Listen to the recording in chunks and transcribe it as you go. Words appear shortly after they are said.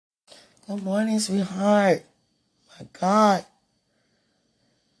Good morning, sweetheart. My God.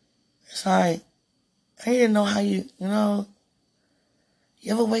 It's like, I didn't know how you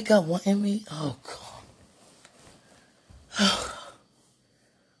ever wake up wanting me? Oh, God.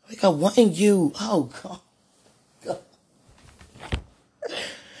 Wake up wanting you. Oh, God.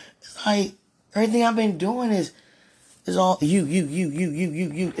 It's like, everything I've been doing is all you.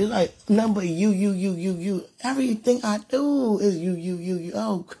 It's like, nothing but you. Everything I do is you.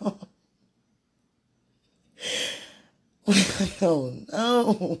 Oh, God. Oh,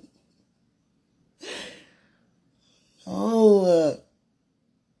 no. Oh,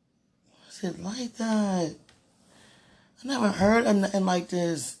 is it like that? I never heard of nothing like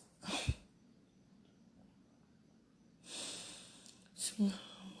this. Oh, my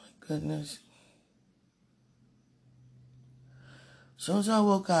goodness. As soon as I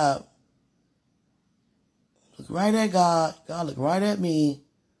woke up, look right at God. God looked right at me.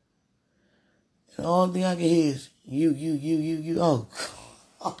 And the only thing I can hear is you. Oh,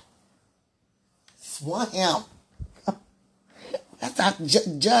 God. Just want him. That's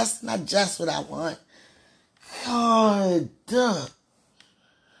not just what I want. God, duh.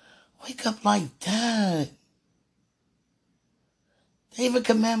 Wake up like that. They even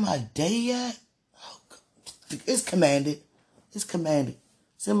command my day yet? Oh, God. It's commanded. It's commanded.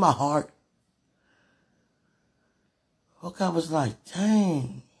 It's in my heart. Woke up, was like,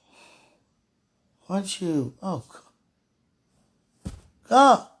 dang. Want you? Oh, God.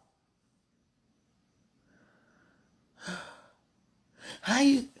 God. How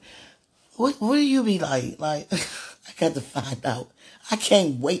you... What do you be like? Like, I got to find out. I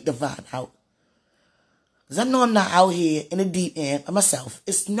can't wait to find out. Because I know I'm not out here in the deep end of myself.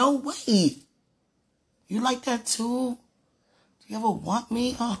 It's no way. You like that too? Do you ever want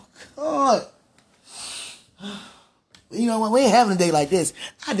me? Oh, God. You know what? We ain't having a day like this.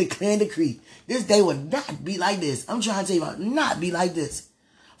 I declare and decree. This day will not be like this. I'm trying to tell you about not be like this.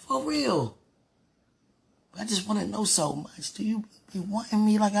 For real. But I just want to know so much. Do you be wanting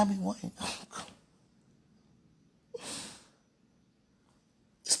me like I be wanting? Oh, God.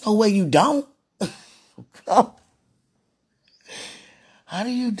 There's no way you don't. Oh. How do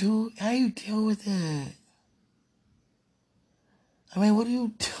you deal with it? I mean, what do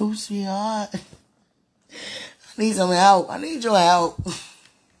you do, sweetheart? I need some help. I need your help.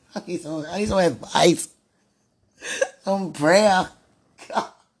 I need some advice. Some prayer.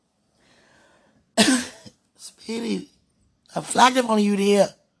 God. Speedy. I flagged up on you to hear.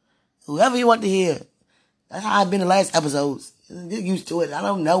 Whoever you want to hear. That's how I've been the last episodes. Get used to it. I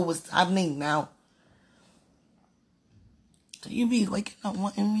don't know what's happening now. So you be waking up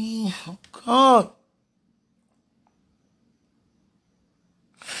wanting me? Oh, God.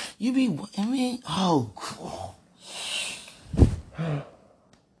 You be wanting me? Oh, God.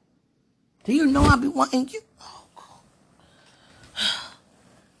 Do you know I be wanting you? Oh, God.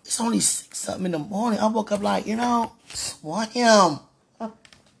 It's only 6 something in the morning. I woke up like, want him. Oh,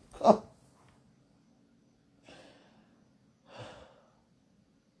 God.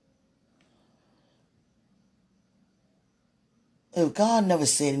 If God never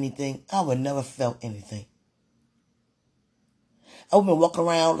said anything, I would never felt anything. I would been walking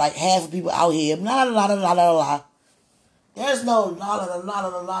around like half the people out here. La la la la la la. There's no la la la la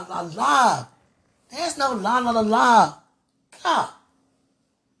la la la la. There's no la la la la. God.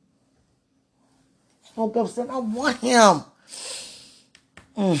 I woke up saying, I want him.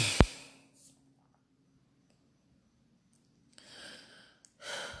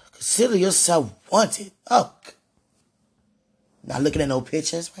 Consider yourself wanted. Oh. Not looking at no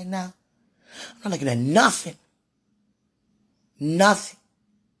pictures right now. I'm not looking at nothing. Nothing.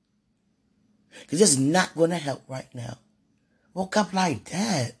 Because it's not going to help right now. Woke up like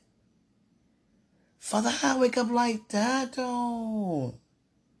that. Father, how I wake up like that, though?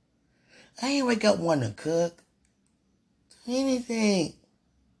 I ain't wake up wanting to cook. Do anything.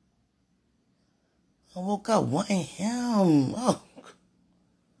 I woke up wanting him.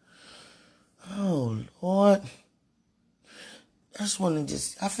 Oh, Lord. I just want to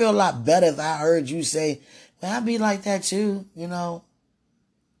I feel a lot better if I heard you say, well, I be like that too,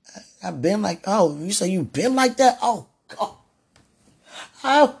 I've been like, oh, you say you been like that? Oh, God.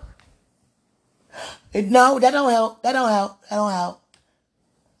 Oh. No, that don't help. That don't help.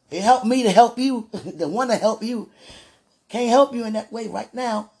 It helped me to help you. The one to help you can't help you in that way right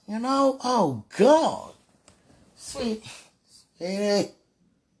now. Oh, God. Sweet. Sweetie.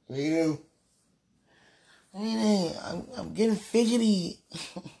 I'm getting fidgety.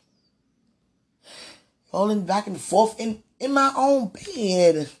 Rolling back and forth in my own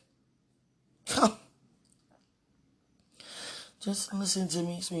bed. Just listen to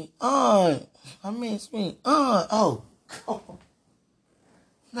me, sweet. Sweet. Oh.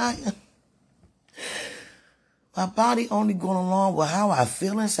 Now, my body only going along with how I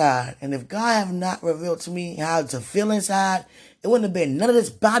feel inside. And if God have not revealed to me how to feel inside, it wouldn't have been none of this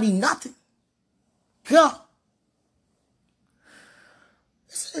body, nothing. God.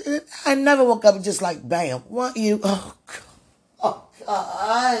 I never woke up and just like, bam, what you? Oh, God. Oh,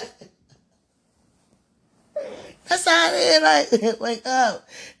 God. That's how it is. Like, wake up.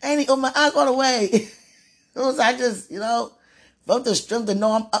 Ain't my eyes all the way. I just, felt the strength to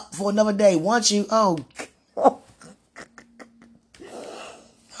know I'm up for another day. Once you, oh no.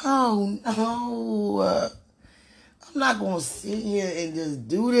 I'm not going to sit here and just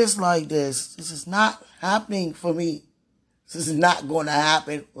do this like this. This is not happening for me. This is not going to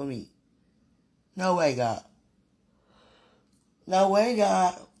happen for me. No way, God. No way,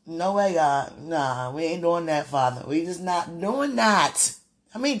 God. No way, God. Nah, we ain't doing that, Father. We just not doing that.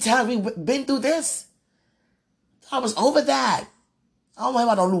 How many times we've been through this? I was over that. I don't know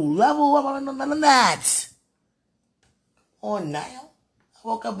about a new level. I don't know none of that. Or now, I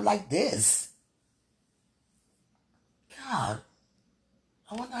woke up like this. God.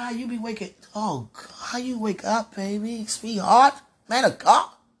 I wonder how you be waking. Oh, God, how you wake up, baby, sweetheart, man of God.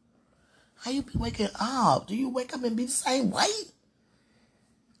 How you be waking up? Do you wake up and be the same way?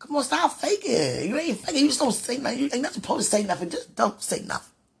 Come on, stop faking. You ain't faking. You just don't say nothing. You ain't not supposed to say nothing. Just don't say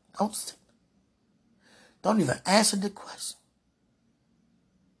nothing. Don't even answer the question.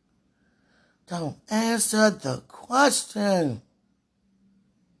 Don't answer the question.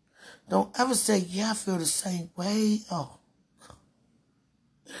 Don't ever say, yeah, I feel the same way. Oh.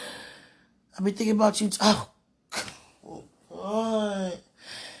 I've been thinking about you. Oh, God.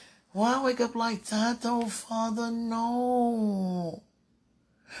 Why I wake up like that, though, Father? No.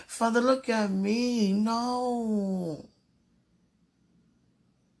 Father, look at me. No.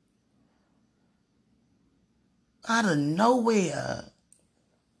 Out of nowhere.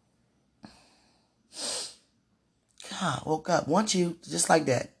 God, woke up. Want you, just like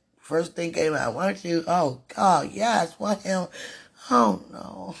that. First thing came out. Want you? Oh, God, yes. Want him? Oh,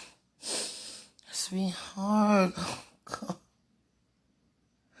 no. Sweetheart. Oh, God.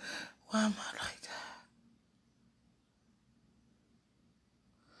 Why am I like that?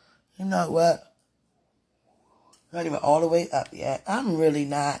 You know what? Not even all the way up yet. I'm really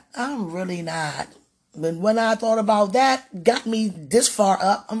not. But when I thought about that, got me this far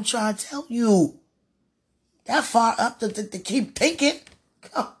up, I'm trying to tell you. That far up to keep thinking.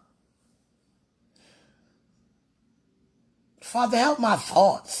 Father, help my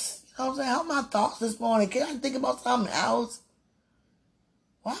thoughts. You know what I'm saying? Help my thoughts this morning. Can I think about something else?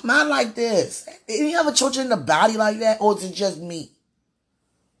 Why am I like this? Any other children in the body like that? Or is it just me?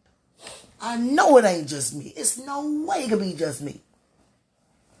 I know it ain't just me. It's no way it could be just me.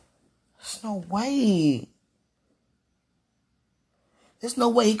 There's no way. There's no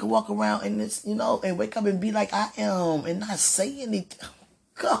way he could walk around and this, and wake up and be like I am and not say anything.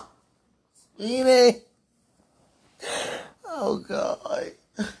 God. Sweetie. Oh, God.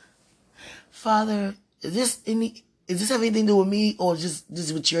 Father, is this have anything to do with me or just this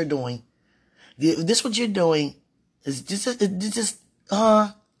is what you're doing? If this what you're doing,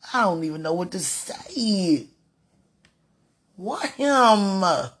 I don't even know what to say. What him?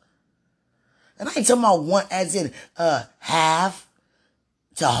 And I ain't talking about one as in half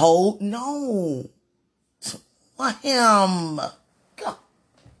to hold. No. What him? God.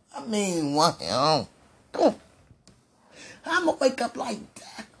 I mean, what him? Come on. I'm gonna wake up like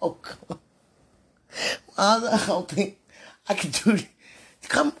that. Oh, God. I don't think I can do it.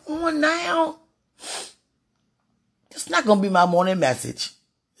 Come on now. It's not gonna be my morning message.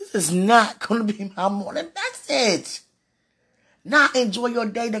 This is not gonna be my morning message. Not enjoy your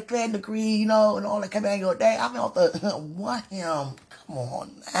day, declare and decree, and all that coming out of your day. I'm off the what him? Come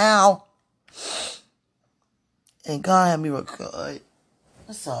on now. And God had me record.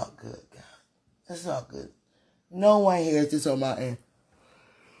 It's all good, God. It's all good. No one hears this on my end.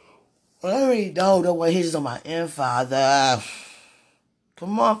 Well, I already know no one hears this on my end, Father.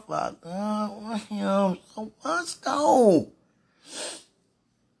 Come on, Father. What him? So let's go.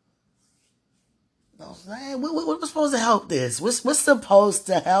 You know what I'm saying? What's supposed to help this? What's supposed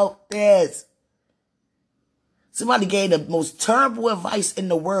to help this? Somebody gave the most terrible advice in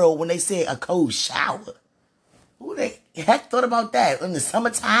the world when they said a cold shower. Who the heck thought about that? In the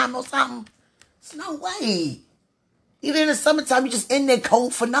summertime or something? There's no way. Even in the summertime, you just in there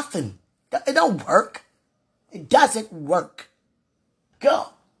cold for nothing. It don't work. It doesn't work. Go.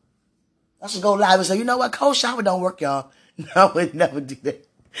 I should go live and say, you know what? Cold shower don't work, y'all. No, I would never do that.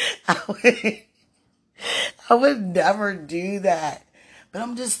 I would never do that. But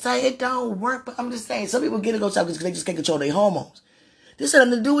I'm just saying it don't work. But I'm just saying some people get to go shop because they just can't control their hormones. This had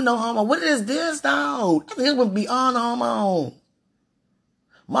nothing to do with no hormone. What is this though? I think it would be on hormone.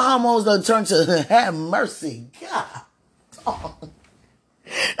 My hormones don't turn to have mercy. God. Oh.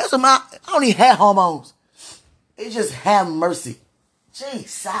 That's what I don't even have hormones. They just have mercy.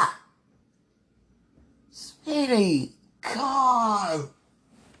 Jesus. Sweetie. God.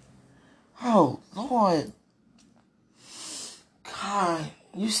 Oh, Lord. God,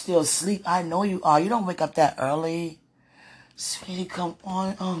 you still sleep. I know you are. You don't wake up that early. Sweetie, come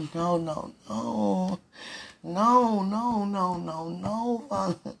on. Oh, no, no, no. No, no, no, no,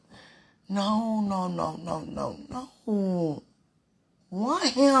 no. No, no, no, no, no, no. Why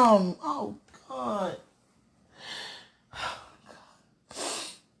him? Oh, God.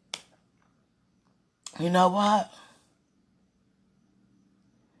 You know what?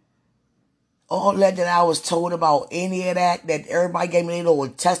 All that I was told about any of that everybody gave me a little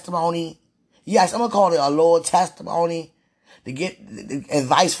testimony. Yes, I'm going to call it a little testimony to get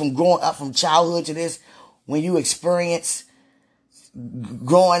advice from growing up from childhood to this. When you experience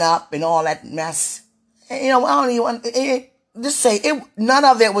growing up and all that mess. And, I don't even want just say it. None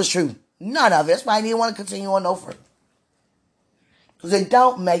of it was true. None of it. That's why I didn't want to continue on no further. Because it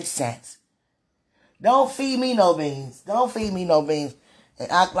don't make sense. Don't feed me no beans. Don't feed me no beans.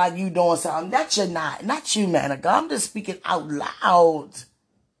 And act like you doing something that you're not. Not you, man of God. I'm just speaking out loud.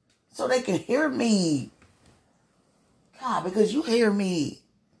 So they can hear me. God, because you hear me.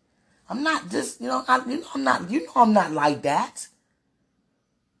 I'm not just, I'm not like that.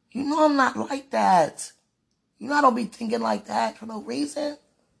 You know I'm not like that. You know I don't be thinking like that for no reason.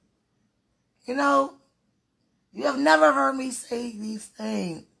 You have never heard me say these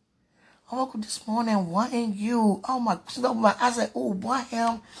things. I woke up this morning wanting you. Oh my, I said, oh, what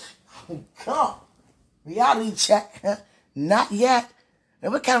him? Oh, God. Reality check. Not yet.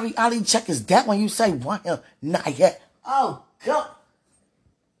 And what kind of reality check is that when you say want him? Not yet. Oh, God.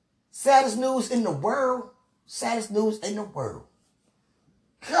 Saddest news in the world. Saddest news in the world.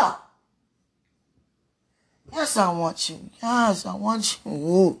 God. Yes, I want you. Yes, I want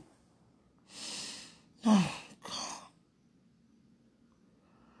you. Oh, God.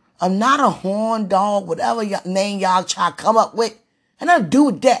 I'm not a horn dog, whatever name y'all try to come up with. And nothing to do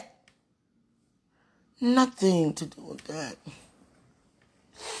with that. Nothing to do with that.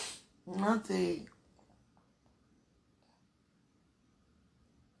 Nothing.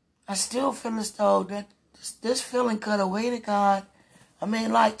 I still feel as though that this feeling could have waited, God. I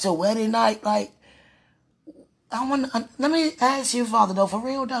mean, like, to wedding night, like, let me ask you, Father, though, for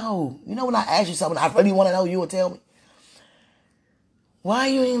real, though. You know when I ask you something, I really want to know, you will tell me. Why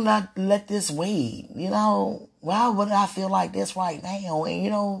you ain't let this wait? Why would I feel like this right now?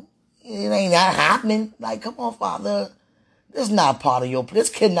 And, it ain't not happening. Like, come on, Father. This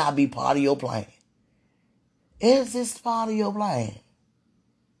cannot be part of your plan. Is this part of your plan?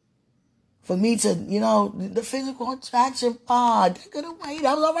 For me to, the physical attraction part, that could have waited.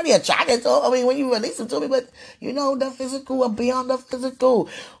 I was already attracted to him. I mean, when you release him to me, but, the physical or beyond the physical.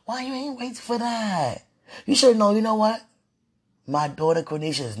 Why you ain't waiting for that? You should know, you know what? My daughter,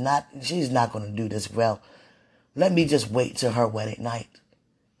 Cornisha, she's not going to do this well. Let me just wait till her wedding night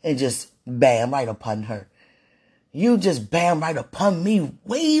and just bam right upon her. You just bam right upon me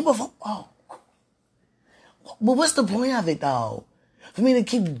way before. Oh. But what's the point of it, though? For me to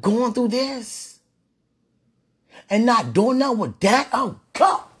keep going through this and not doing nothing with that? Oh,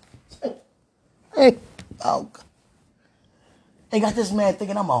 God. Oh, God. They got this man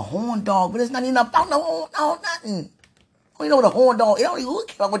thinking I'm a horn dog, but it's not even about no horn dog, nothing. You know what a horn dog is? Who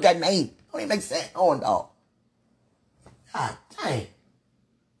came up with that name? It don't even make sense, horn dog. God dang.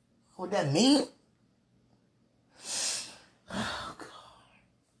 What that mean? Oh, God.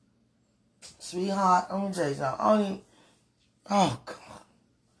 Sweetheart, I'm going to tell you something. Oh, God.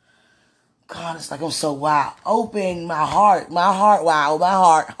 God, it's like I'm so wide open. My heart, wow, my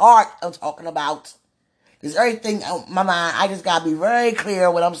heart I'm talking about. Because everything on my mind, I just got to be very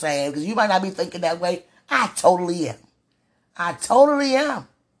clear what I'm saying. Because you might not be thinking that way. I totally am.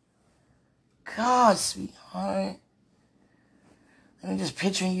 God, sweetheart. I'm just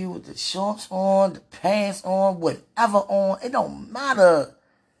picturing you with the shorts on, the pants on, whatever on. It don't matter.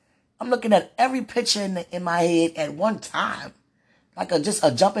 I'm looking at every picture in my head at one time. Like just a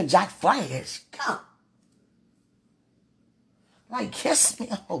jumping jack flash. God. Like, kiss me.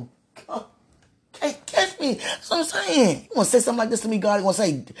 Oh, God. Can't kiss me. That's what I'm saying. You want to say something like this to me, God? You want to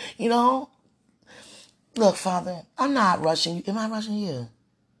say, look, Father, I'm not rushing you. Am I rushing you?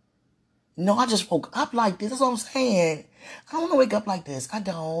 No, I just woke up like this. That's what I'm saying. I don't want to wake up like this. I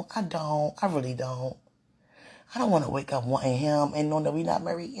don't. I really don't. I don't want to wake up wanting him and knowing that we're not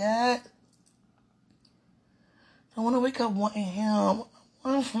married yet. I want to wake up wanting him.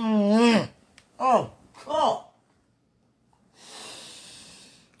 Oh, God.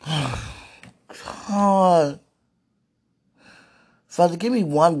 God. Father, give me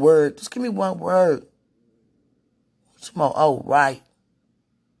one word. Just give me one word. Tomorrow. Oh, right.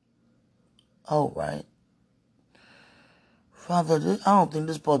 Oh, right. Father, I don't think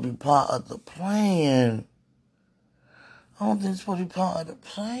this is supposed to be part of the plan. I don't think it's supposed to be part of the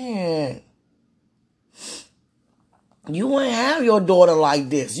plan. You wouldn't have your daughter like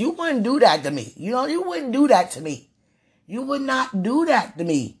this. You wouldn't do that to me. You know, you wouldn't do that to me. You would not do that to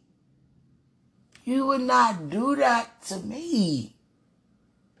me. You would not do that to me.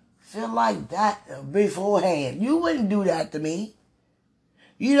 Feel like that beforehand. You wouldn't do that to me.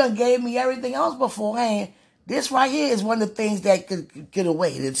 You done gave me everything else beforehand. This right here is one of the things that could get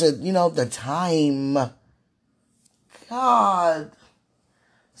away. It's the time. God.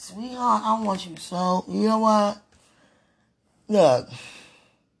 Sweetheart, I want you so. You know what? Look.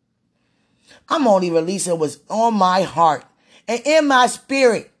 I'm only releasing what's on my heart and in my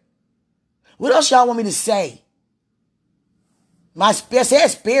spirit. What else y'all want me to say? My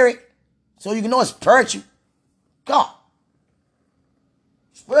spirit, so you can know it's spiritual. God.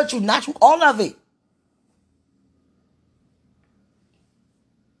 Spiritual, natural, all of it.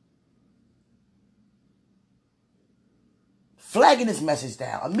 Flagging this message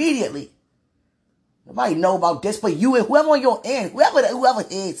down immediately. Nobody know about this but you and whoever on your end, whoever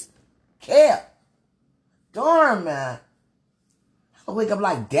is, care. Darn, man. I don't wake up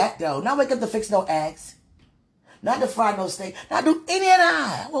like that, though. Not wake up to fix no eggs. Not to fry no steak. Not do any of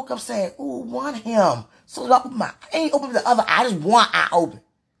that. I woke up saying, ooh, want him. So I ain't open the other eye. I just one eye open.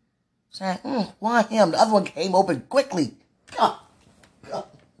 Saying, want him. The other one came open quickly. God.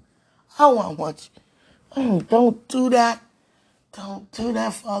 I want you. Don't do that. Don't do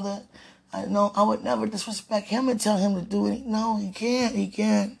that, Father. I know I would never disrespect him and tell him to do it. No, he can't. He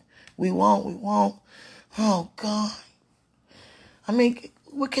can't. We won't. Oh, God. I mean,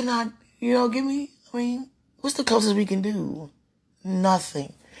 what can give me, what's the closest we can do?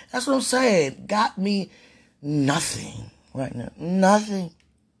 Nothing. That's what I'm saying. Got me nothing right now. Nothing.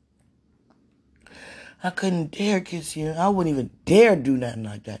 I couldn't dare kiss you. I wouldn't even dare do nothing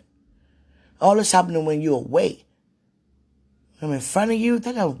like that. All this happening when you're away. I'm in front of you,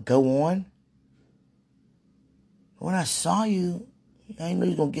 that don't go on. When I saw you, I didn't know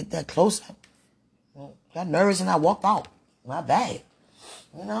you was going to get that close. I got nervous and I walked out. My bad.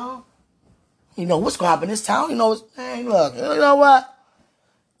 You know what's going to happen this time. Hey, look, you know what?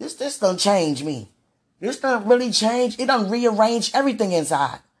 This done change me. This done really change. It done rearrange everything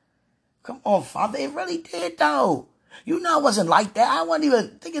inside. Come on, Father. It really did, though. I wasn't like that. I wasn't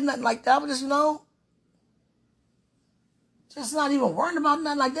even thinking nothing like that. I was just not even worrying about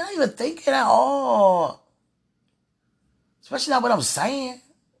nothing like that. Not even thinking at all. Especially not what I'm saying.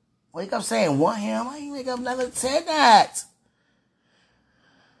 Wake up saying, want him. I ain't wake up never said that.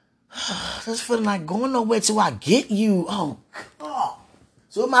 Just feeling like going nowhere till I get you. Oh, God.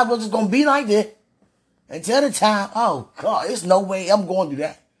 So it might as well just going to be like this. Until the time, oh, God, there's no way I'm going to do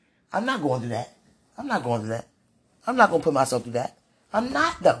that. I'm not going to do that. I'm not going to do that. I'm not going to put myself through that. I'm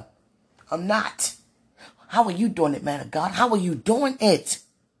not, though. I'm not. How are you doing it, man of God? How are you doing it?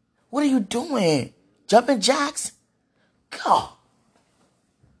 What are you doing? Jumping jacks? God.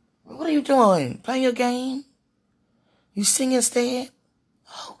 What are you doing? Playing your game? You sing instead?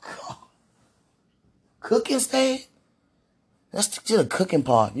 Oh, God. Cook instead? Let's stick to the cooking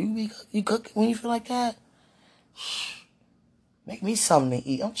part. You cook when you feel like that? Make me something to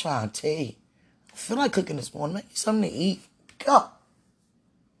eat. I'm trying to tell you. I feel like cooking this morning. Make me something to eat. God.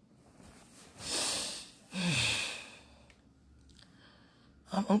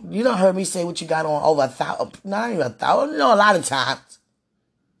 You done heard me say what you got on over 1,000. Not even 1,000. A lot of times.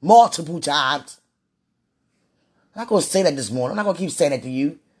 Multiple times. I'm not going to say that this morning. I'm not going to keep saying that to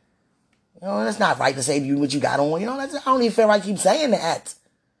you. That's not right to say to you what you got on. I don't even feel right to keep saying that.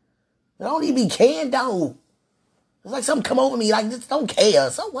 I don't even be caring, though. It's like something come over me, like, just don't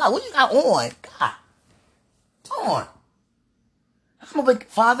care. So what? What you got on? God. Darn. I'm a big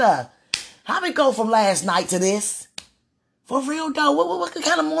Father. How we go from last night to this? For real, though, what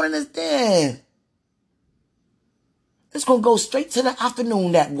kind of morning is this? It's going to go straight to the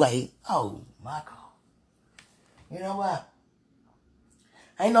afternoon that way. Oh, my God. You know what?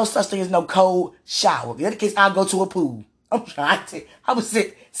 Ain't no such thing as no cold shower. In other case, I'll go to a pool. I'm trying to. I would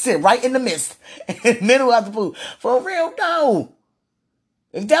sit right in the midst, in the middle of the pool. For real, though.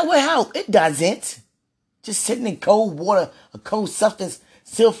 If that would help, it doesn't. Just sitting in cold water, a cold substance,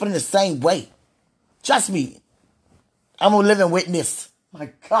 still feeling the same way. Trust me. I'm a living witness. My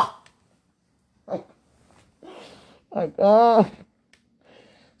God. My God.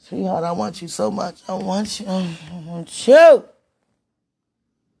 Sweetheart, I want you so much. I want you. I want you.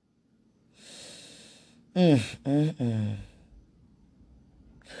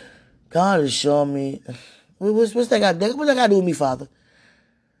 God is showing me. What's that got? What's that got to do with me, Father?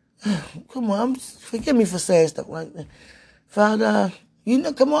 Come on, forgive me for saying stuff like that, Father. You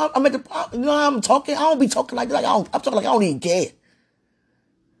know, come on. I'm at the. You know, I'm talking. I don't be talking like that. I'm talking like I don't even care.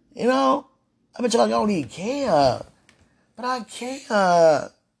 You know, I've been talking like I don't even care, but I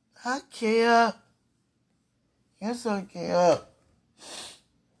care. I care. Yes, I care.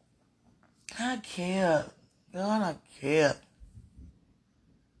 I care. God, I care.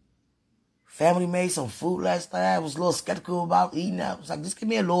 Family made some food last night. I was a little skeptical about eating that. I was like, just give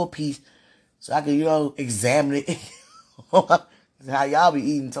me a little piece so I can, examine it. How y'all be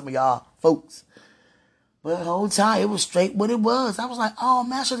eating, some of y'all folks. But the whole time, it was straight what it was. I was like, oh,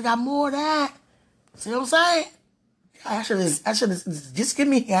 man, I should have got more of that. See what I'm saying? I should have, just give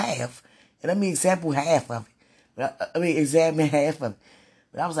me half. And let me example half of it. Examine half of it.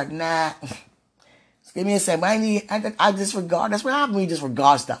 But I was like, nah. Just give me a second. I disregard. That's what happens when you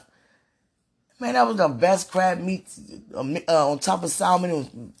disregard stuff. Man, that was the best crab meat on top of salmon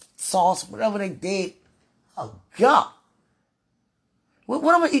and sauce, whatever they did. Oh, God. What am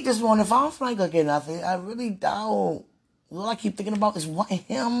I going to eat this morning if I don't feel like cooking nothing? I really don't. All I keep thinking about is wanting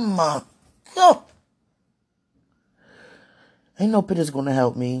him. Go. Ain't no picture's going to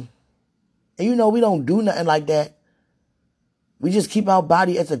help me. And we don't do nothing like that. We just keep our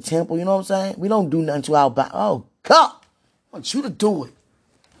body as a temple, you know what I'm saying? We don't do nothing to our body. Oh, God. I want you to do it.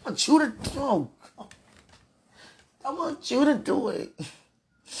 I want you to do it. I want you to do it.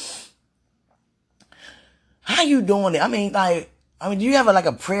 How you doing it? Do you have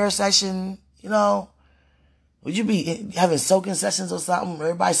a prayer session, Would you be having soaking sessions or something?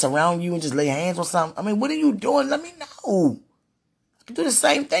 Everybody surround you and just lay hands or something? What are you doing? Let me know. I can do the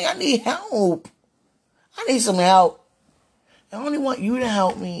same thing. I need help. I need some help. I only want you to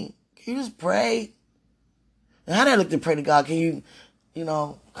help me. Can you just pray? And how do I look to pray to God? Can you,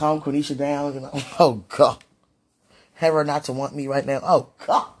 calm Quenisha down? Oh, God. Have her not to want me right now. Oh,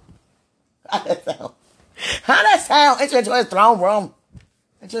 God. How that sound? How that sound? Enter into his throne room.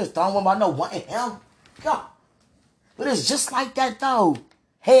 Enter his throne room. I know wanting him. God. But it's just like that, though.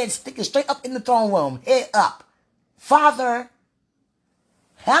 Head sticking straight up in the throne room. Head up. Father.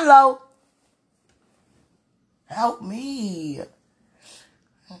 Hello. Help me.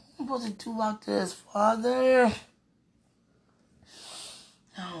 What am I supposed to do about this, Father?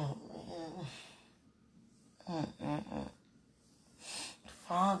 Oh, man.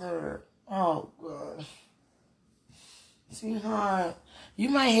 Father. Oh, God. Sweetheart, you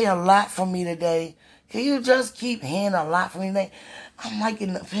might hear a lot from me today. Can you just keep hearing a lot from me today? I'm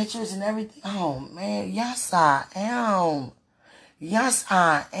liking the pictures and everything. Oh, man. Yes, I am. Yes,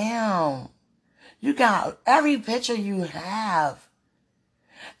 I am. You got every picture you have.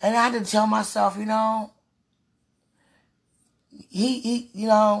 And I had to tell myself, God.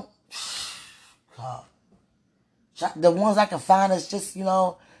 The ones I can find is just,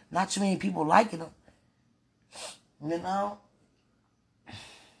 not too many people liking them. But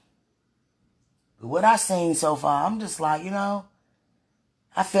what I seen so far, I'm just like,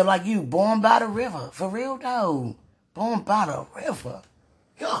 I feel like you born by the river. For real, though. Born by the river.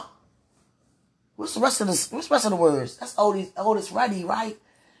 God. What's the rest of the words? That's Otis Reddy, right?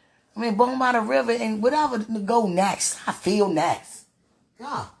 Born by the river and whatever to go next. I feel next.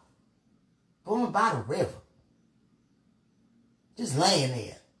 God. Born by the river. Just laying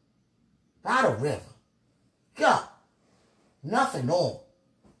there. By the river. God. Nothing on.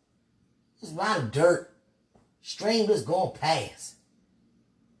 Just by the dirt. Stream just going past.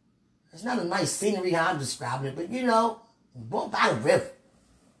 It's not a nice scenery how I'm describing it, but born by the river.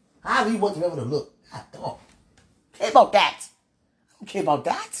 However you want the river to look. I don't care about that. I don't care about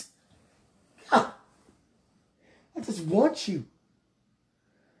that. God. I just want you.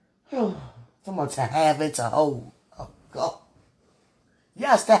 Someone to have and to hold. Oh, God.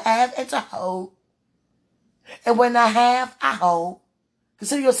 Yes, to have and to hold. And when I have, I hold.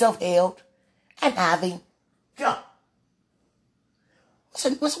 Consider yourself held and having. God.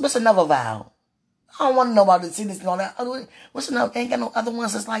 What's another vow? I don't want to know about this and all that. What's another? Ain't got no other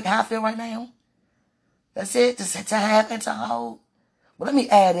ones that's like how I feel right now. That's it. To have and to hold. Well, let me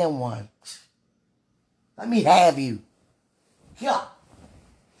add in one. Let me have you. Yeah.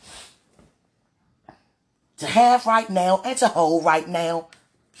 To have right now and to hold right now.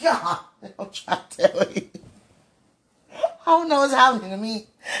 Yeah. I'm trying to tell you. I don't know what's happening to me.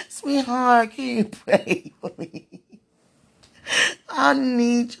 Sweetheart, can you pray for me? I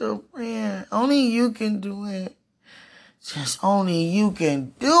need your friend. Only you can do it. Just only you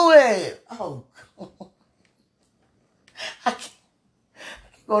can do it. Oh, God. I can't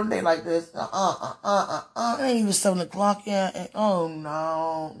go to day like this. It ain't even 7 o'clock yet. Oh,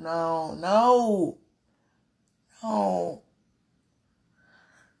 no.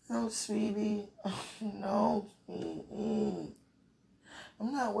 No, sweetie. No, sweetie.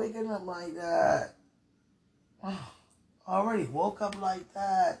 I'm not waking up like that. I already woke up like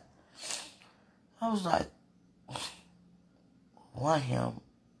that. I was like, why him?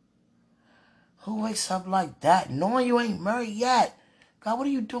 Who wakes up like that? Knowing you ain't married yet. God, what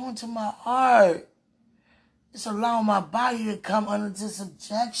are you doing to my heart? It's allowing my body to come under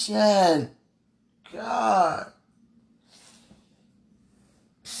subjection. God.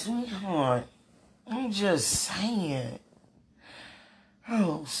 Sweetheart, I'm just saying.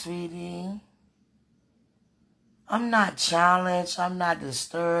 Oh, sweetie. I'm not challenged. I'm not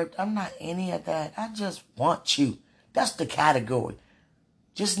disturbed. I'm not any of that. I just want you. That's the category.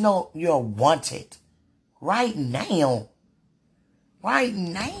 Just know you're wanted. Right now. Right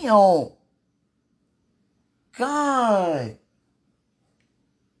now. God.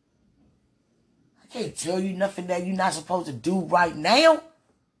 I can't tell you nothing that you're not supposed to do right now.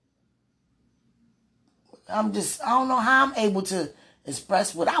 I don't know how I'm able to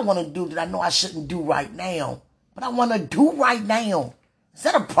express what I want to do that I know I shouldn't do right now. But I want to do right now. Is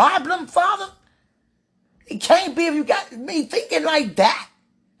that a problem, Father? It can't be if you got me thinking like that.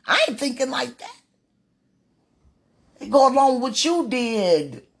 I ain't thinking like that. It go along with what you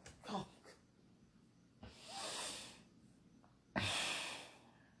did.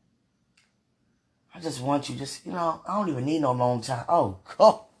 I just want you, I don't even need no long time. Oh,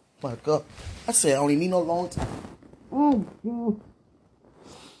 God. My God. I said I don't even need no long time. Oh,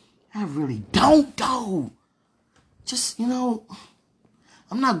 I really don't, though. Just, I'm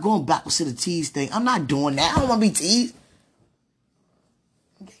not going backwards to the tease thing. I'm not doing that. I don't want to be teased.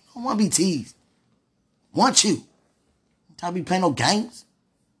 I don't want to be teased. Want you. I'm tired of be playing no games.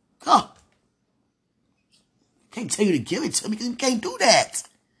 God. Can't tell you to give it to me because you can't do that.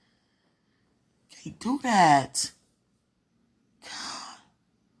 Can't do that. God.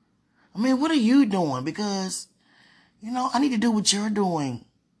 I mean, what are you doing? Because, I need to do what you're doing.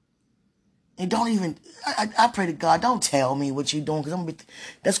 And don't even, I pray to God, don't tell me what you're doing because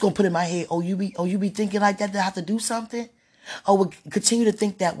that's going to put in my head, you be thinking like that I have to do something? Oh, well, continue to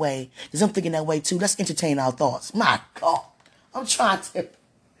think that way because I'm thinking that way too. Let's entertain our thoughts. My God. I'm trying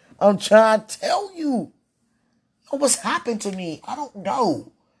to tell you. What's happened to me? I don't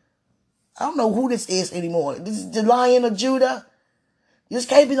know. I don't know who this is anymore. This is the Lion of Judah. This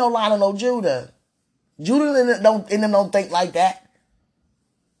can't be no Lion of no Judah. Judah don't think like that.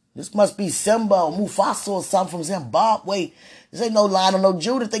 This must be Simba or Mufasa or something from Zimbabwe. This ain't no Lion of no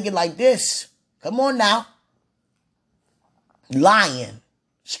Judah thinking like this. Come on now. Lion.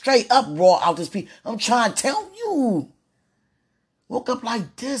 Straight up raw out this piece. I'm trying to tell you. Woke up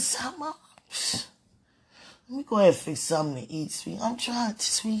like this. Let me go ahead and fix something to eat, sweet. I'm trying to,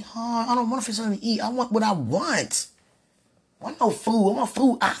 sweetheart. I don't want to fix something to eat. I want what I want. I want no food. I want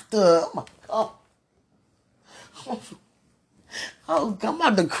food after. Oh, my God. Oh, I'm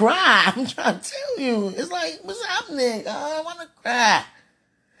about to cry. I'm trying to tell you. It's like, what's happening? I want to cry.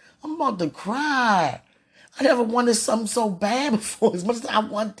 I'm about to cry. I never wanted something so bad before. As much as I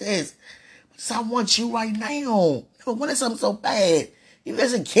want this. As I want you right now. I never wanted something so bad. Even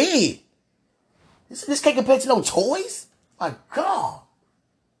as a kid. This can't compare to no toys. My God.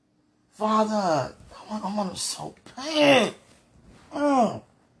 Father, I want them so bad.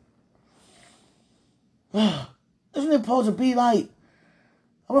 Isn't it supposed to be like,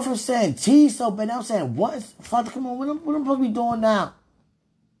 I went from saying T so bad, now I'm saying what? Father, come on, what am I supposed to be doing now?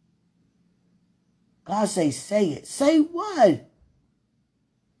 God say it. Say what?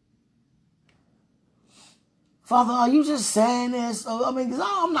 Father, are you just saying this? Because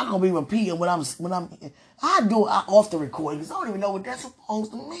I'm not going to be repeating I do it off the recording because I don't even know what that's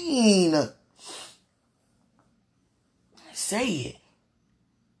supposed to mean. Say it.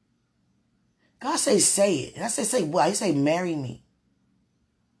 God say it. And I say what? He say marry me.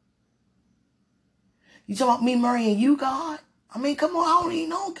 You talking about me marrying you, God? I mean, come on, I don't even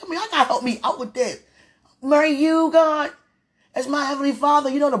know. Come here, I gotta help me out with this. Marry you, God? As my Heavenly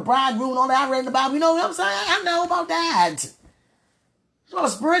Father, the bridegroom and all that I read in the Bible. You know what I'm saying? I know about that. So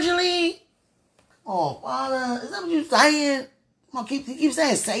spiritually, oh, Father, is that what you're saying? Come on, keep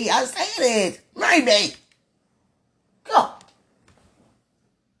saying, say it. I said it. Marry me. Go.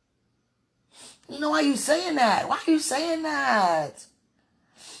 Why are you saying that? Why are you saying that?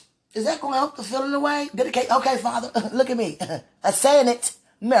 Is that going to help the feeling away? Okay, Father, look at me. I'm saying it.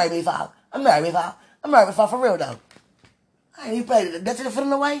 Marry me, Father. Marry me, Father. Marry me, Father, for real, though. I ain't even played it. That's the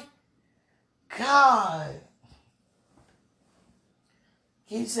feeling away? God.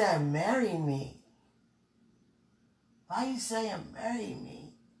 He said, marry me. Why you saying marry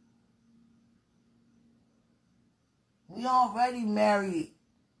me? We already married.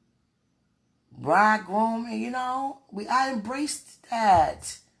 Bridegroom, and I embraced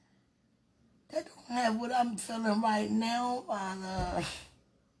that. That don't have what I'm feeling right now, Father.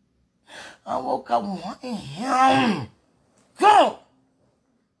 I woke up wanting him. Go!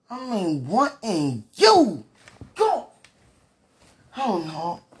 I mean, wanting you. Go! Oh,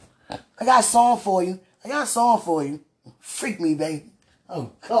 no. I got a song for you. Freak me, baby.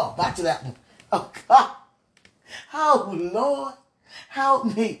 Oh, God. Back to that one. Oh, God. Oh, Lord.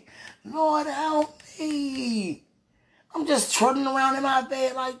 Help me. Lord, help me. I'm just trotting around in my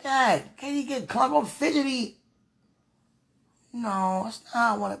bed like that. Can't you get comfortable, fidgety? No, that's not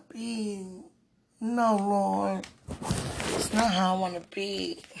how I want to be. No, Lord. It's not how I want to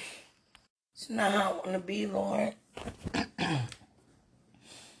be. It's not how I want to be, Lord.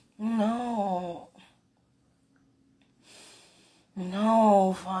 No.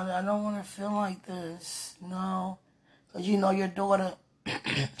 No, Father, I don't want to feel like this. No. Because your daughter,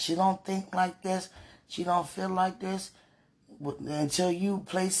 she don't think like this. She don't feel like this until you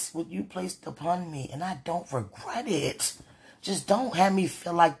place what you placed upon me. And I don't regret it. Just don't have me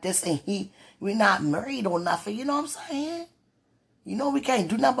feel like this and we're not married or nothing. You know what I'm saying? We can't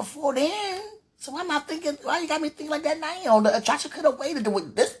do nothing before then. So why you got me thinking like that now? The attraction could have waited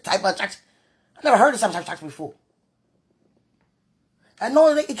with this type of attraction. I never heard of some type of attraction before. I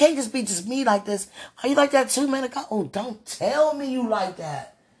know it can't just be just me like this. Are you like that too, man? Oh, don't tell me you like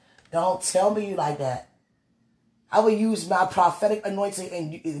that. Don't tell me you like that. I will use my prophetic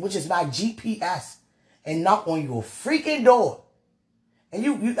anointing, which is my GPS, and knock on your freaking door. And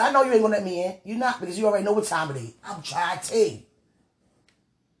I know you ain't gonna let me in. You're not, because you already know what time it is. I'm trying to tell you.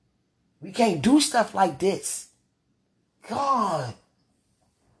 We can't do stuff like this. God.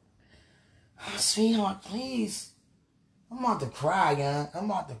 Oh, sweetheart, please. I'm about to cry, man. I'm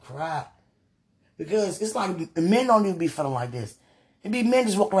about to cry. Because it's like the men don't even be feeling like this. It be men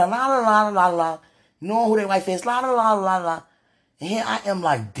just walking around, la la la la la, knowing who their wife is, la la la la la. And here I am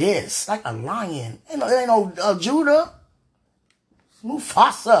like this, like a lion. It ain't no Judah.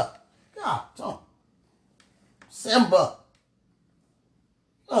 Mufasa. God, Simba.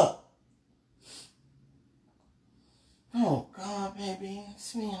 Look. Oh, God, baby.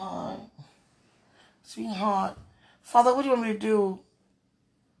 Sweetheart. Sweetheart. Father, what do you want me to do?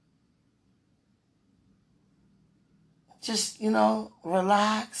 Just,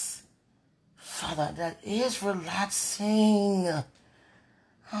 relax. Father, that is relaxing. I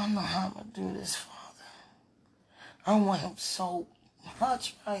don't know how I'm going to do this, Father. I want him so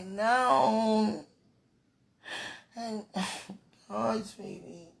much right now. And, oh,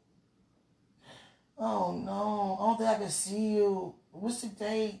 sweetie. Oh, no. I don't think I can see you. What's the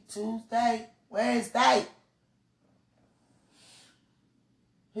date? Tuesday? Wednesday?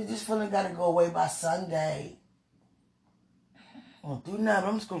 He just feeling got to go away by Sunday. I won't do nothing.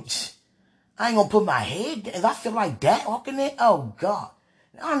 I'm just going to... I ain't going to put my head down. If I feel like that walking in, oh, God.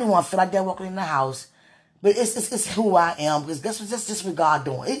 I don't even want to feel like that walking in the house. But it's who I am. Because that's just what God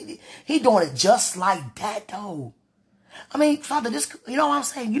doing. He doing it just like that, though. I mean, Father, this, you know what I'm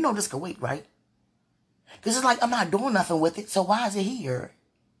saying? You know this could wait, right? Because it's like I'm not doing nothing with it. So why is it here?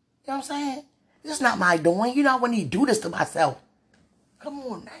 You know what I'm saying? This is not my doing. You know, I wouldn't even do this to myself. Come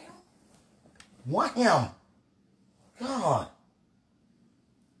on now. Want him. God.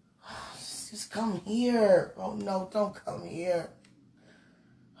 Just come here. Oh, no, don't come here.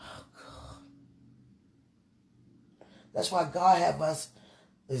 Oh, God. That's why God have us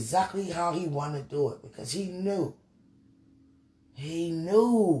exactly how he wanted to do it. Because he knew. He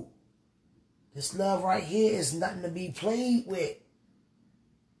knew. This love right here is nothing to be played with.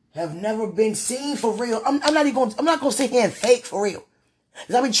 Have never been seen for real. I'm not going to sit here and fake for real.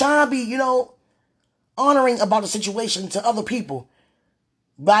 Because I be trying to be, honoring about the situation to other people.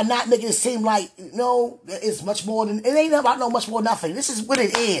 By not making it seem like, it's much more than, it ain't about no much more nothing. This is what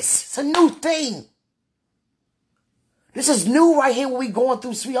it is. It's a new thing. This is new right here what we going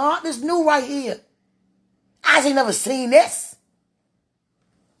through, sweetheart. This is new right here. I ain't never seen this.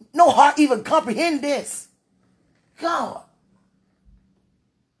 No heart even comprehend this. God.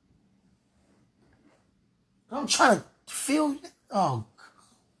 I'm trying to feel, oh, God.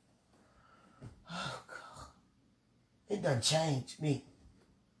 Oh, God. It done changed me.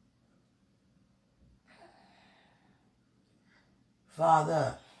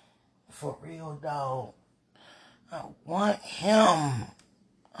 Father, For real, though. I want him.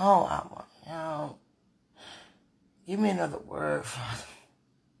 Oh, I want him. Give me another word, Father.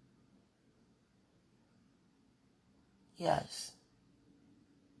 Yes.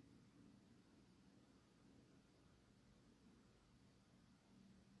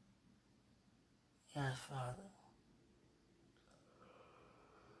 Yes, Father.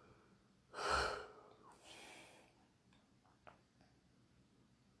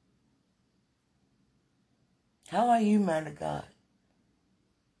 How are you, man of God?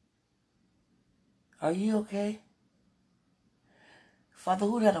 Are you okay? Father,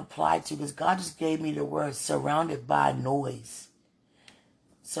 who that apply to? Because God just gave me the word surrounded by noise.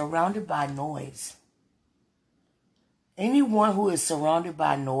 Surrounded by noise. Anyone who is surrounded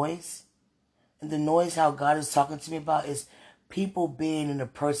by noise, and the noise how God is talking to me about is people being in a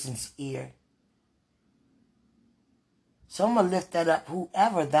person's ear. So I'm going to lift that up,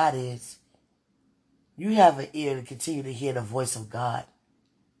 whoever that is. You have an ear to continue to hear the voice of God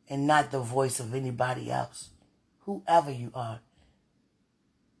and not the voice of anybody else. Whoever you are.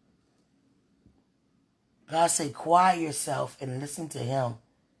 God say, quiet yourself and listen to him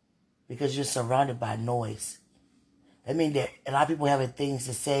because you're surrounded by noise. I mean, that a lot of people having things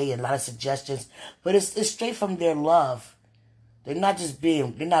to say and a lot of suggestions, but it's straight from their love. They're not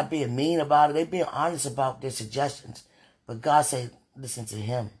being mean about it. They're being honest about their suggestions. But God said, listen to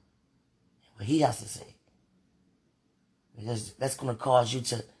him, what he has to say. Because that's going to cause you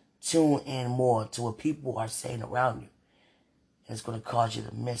to tune in more to what people are saying around you. And it's going to cause you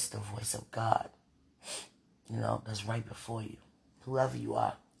to miss the voice of God. You know, that's right before you. Whoever you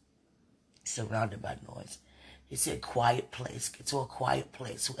are, surrounded by noise. He said, quiet place. Get to a quiet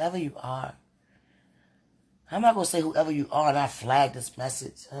place. Whoever you are. I'm not going to say whoever you are and I flag this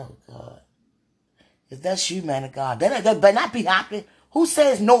message. Oh, God. If that's you, man of God, that better not be happening. Who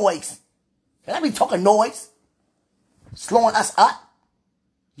says noise? Can I be talking noise? Slowing us up?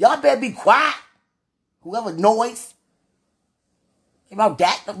 Y'all better be quiet. Whoever noise. About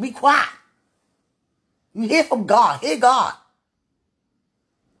that, be quiet. You hear from God. Hear God.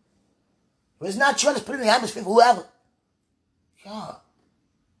 If it's not true, just put it in the atmosphere for whoever. God.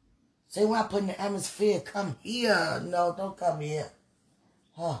 Say when I put in the atmosphere, come here. No, don't come here.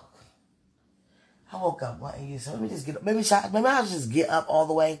 Oh. I woke up wanting you, so let me just get up. Maybe I'll just get up all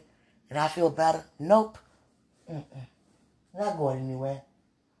the way and I feel better. Nope. Not going anywhere.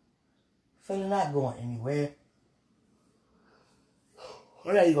 Feeling not going anywhere.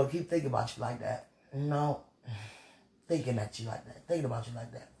 Or are you going to keep thinking about you like that? No. Thinking at you like that. Thinking about you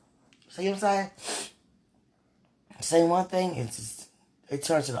like that. See what I'm saying? Saying one thing, it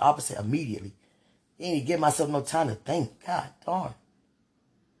turns to the opposite immediately. You ain't even give myself no time to think. God darn.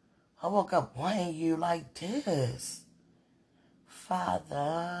 I woke up wanting you like this.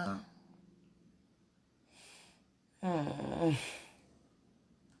 Father. I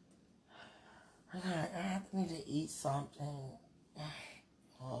need to eat something.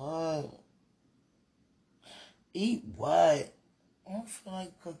 Oh. Eat what? I don't feel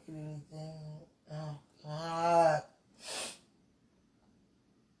like cooking anything. Oh, God.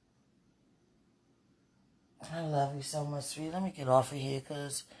 I love you so much, sweetie. Let me get off of here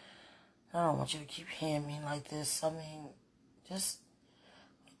because I don't want you to keep hearing me like this. I mean, just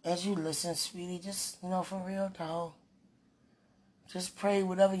as you listen, sweetie, just, for real, though. Just pray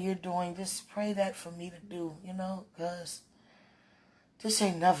whatever you're doing. Just pray that for me to do, because this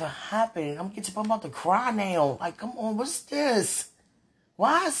ain't never happened. I'm about to cry now. Like, come on, what's this?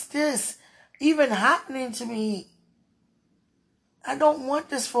 Why is this even happening to me? I don't want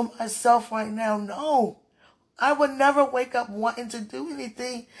this for myself right now. No. I would never wake up wanting to do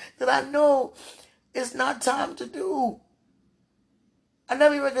anything that I know it's not time to do. I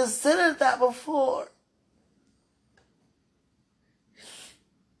never even considered that before.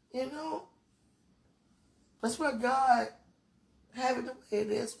 That's why God have it the way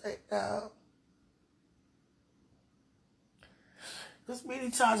it is right now. Because many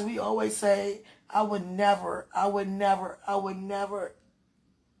times we always say, I would never.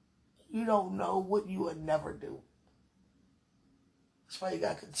 You don't know what you would never do. That's why you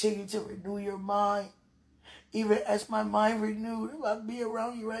got to continue to renew your mind. Even as my mind renewed, if I be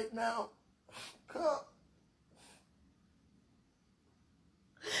around you right now. Come.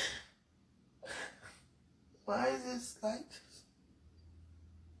 Why is this like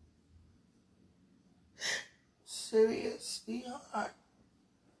serious, sweetheart?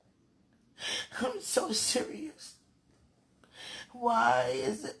 I'm so serious. Why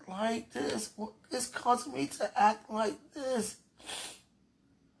is it like this? What is causing me to act like this?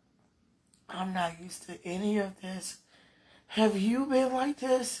 I'm not used to any of this. Have you been like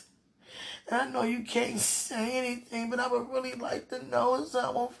this? And I know you can't say anything, but I would really like to know so I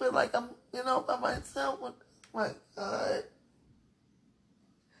won't feel like I'm, by myself. My God.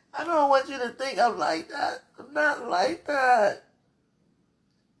 I don't want you to think I'm like that. I'm not like that.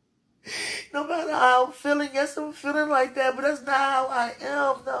 No matter how I'm feeling, yes, I'm feeling like that, but that's not how I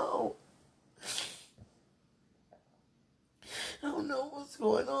am, no. I don't know what's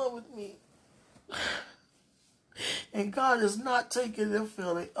going on with me. And God is not taking the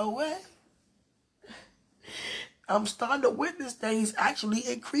feeling away. I'm starting to witness that He's actually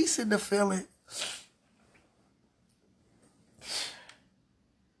increasing the feeling.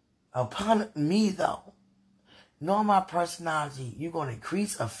 Upon me, though, knowing my personality, you're going to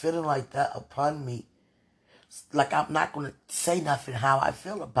increase a feeling like that upon me. Like I'm not going to say nothing how I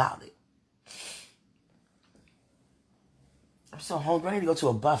feel about it. I'm so hungry. I need to go to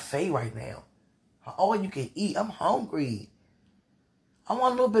a buffet right now. All you can eat. I'm hungry. I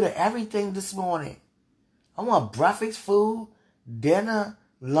want a little bit of everything this morning. I want breakfast food, dinner,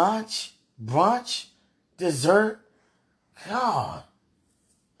 lunch, brunch, dessert. God.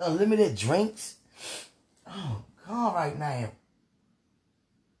 Unlimited drinks. Oh, God, right now.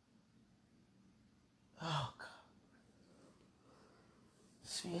 Oh, God.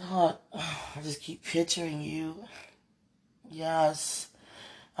 Sweetheart, I just keep picturing you. Yes.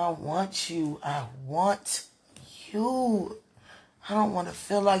 I want you. I want you. I don't want to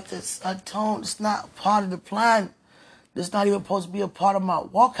feel like this. I don't. It's not part of the plan. It's not even supposed to be a part of my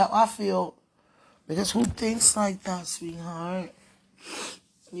walk, how I feel. Because who thinks like that, sweetheart?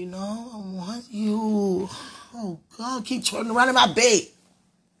 I want you. Oh, God, keep turning around in my bed.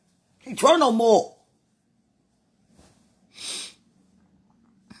 Can't turn no more.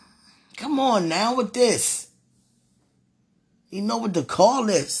 Come on now with this. You know what to call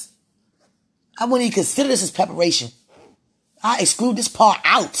this. I wouldn't even consider this as preparation. I exclude this part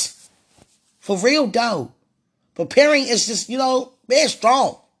out. For real, though. Preparing is just, being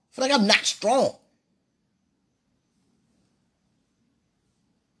strong. I feel like I'm not strong.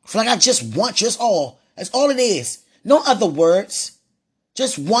 I feel like I just want you. That's all. That's all it is. No other words.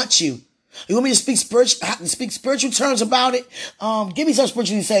 Just want you. You want me to speak spiritual terms about it? Give me some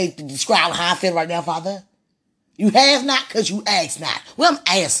spiritual to say to describe how I feel right now, Father. You have not because you ask not. Well, I'm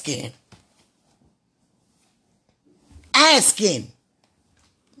asking. Asking.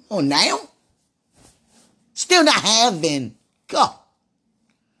 Oh, now? Still not having. God.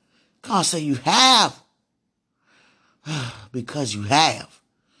 God say you have. Because you have.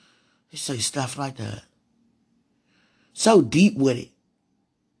 They say stuff like that. So deep with it.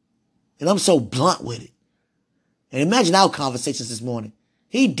 And I'm so blunt with it. And imagine our conversations this morning.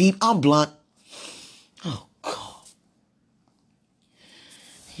 He deep, I'm blunt. Oh, God.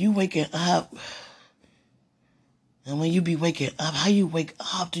 You waking up. And when you be waking up, how you wake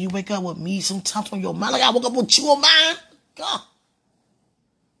up? Do you wake up with me sometimes on your mind? Like I woke up with you on mine? God.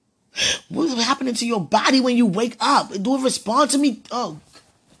 What's happening to your body when you wake up? Do it respond to me? Oh,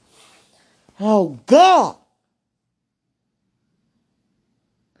 God.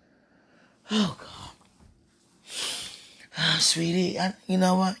 Oh, God. Sweetie, you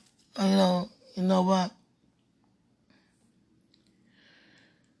know what? You know what?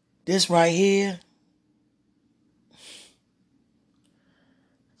 This right here,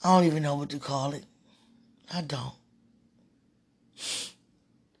 I don't even know what to call it. I don't.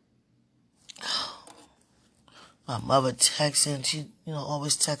 My mother texting, she,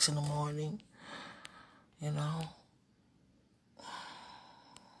 always texts in the morning, You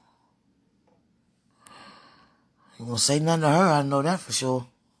gonna say nothing to her, I know that for sure.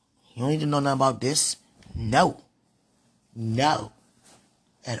 You don't need to know nothing about this. No. No.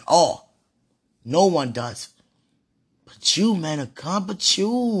 At all. No one does. But you, man, but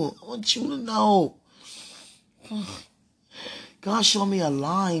you. I want you to know. God showed me a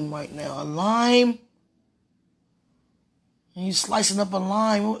lime right now. A lime. And you slicing up a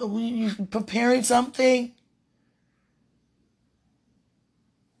lime. You preparing something?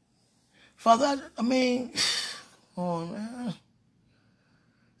 Father, oh man.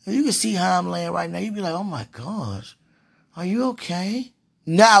 If you can see how I'm laying right now, you'd be like, oh my gosh. Are you okay?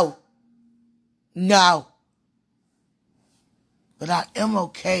 No. No. But I am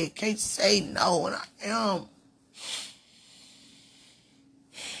okay. Can't say no, and I am.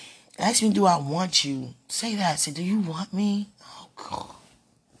 Ask me, do I want you? Say that. Say, do you want me? Oh, God.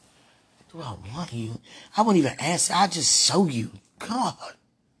 Do I want you? I won't even answer. I'll just show you. God.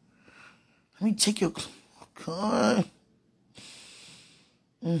 Let me take your... God.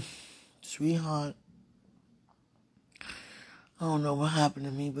 Sweetheart. I don't know what happened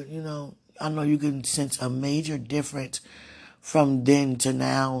to me, but, I know you can sense a major difference from then to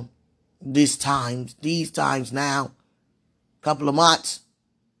now. these times now. Couple of months.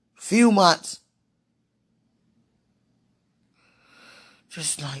 Few months.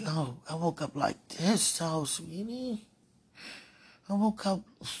 Just like, oh, I woke up like this, so sweetie. I woke up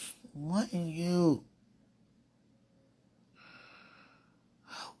wanting you.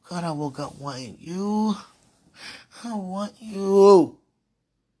 Oh, God, I woke up wanting you. I want you.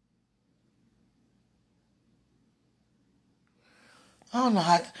 I don't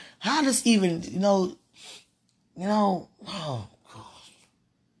know how this even, oh, God.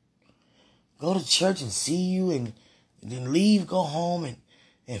 Go to church and see you and then leave, go home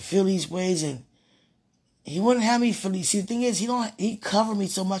and feel these ways. And he wouldn't have me feel these. See, the thing is, he covered me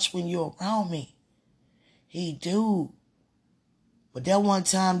so much when you're around me. He do. But that one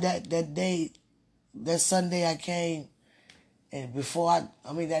time, that day, that Sunday I came, and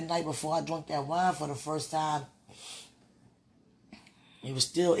that night before I drank that wine for the first time, it was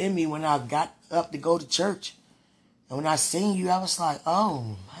still in me when I got up to go to church. And when I seen you, I was like,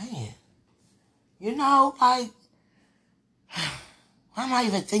 oh, man. Like, why am I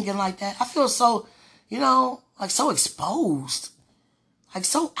even thinking like that? I feel so, like so exposed. Like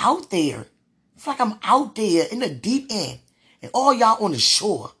so out there. I feel like I'm out there in the deep end. And all y'all on the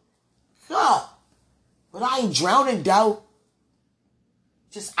shore. God. But I ain't drowning doubt.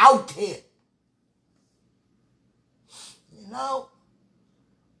 Just out there.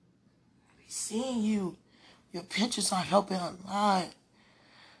 Seeing you. Your pictures are helping a lot.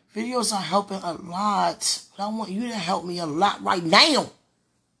 Videos are helping a lot. But I want you to help me a lot right now.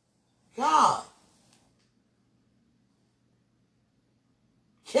 God.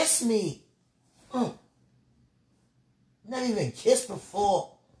 Kiss me. Never even kissed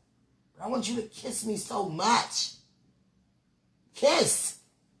before. But I want you to kiss me so much. Kiss.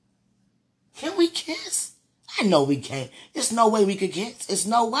 Can we kiss? I know we can't. There's no way we could kiss. There's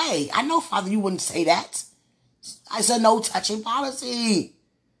no way. I know, Father, you wouldn't say that. I said no touching policy.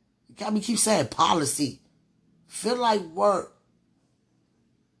 You got me keep saying policy. Feel like work.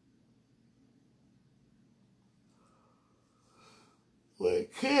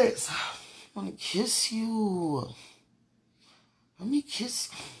 Wait, kiss. I want to kiss you. Let me kiss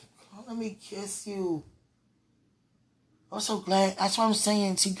you. I'm so glad. That's what I'm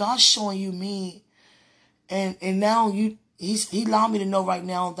saying. See, God's showing you me. And now he allowed me to know right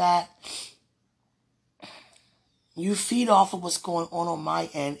now that you feed off of what's going on my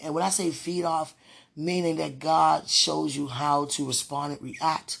end. And when I say feed off, meaning that God shows you how to respond and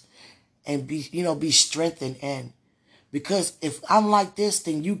react and be strengthened. And because if I'm like this,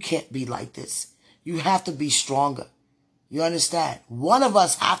 then you can't be like this. You have to be stronger. You understand? One of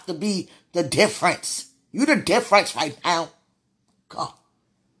us have to be the difference. You the difference right now. God.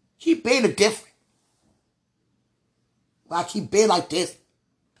 Keep being the difference. Well, I keep being like this.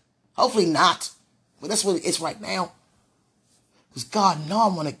 Hopefully not. But that's what it is right now. Because God, no, I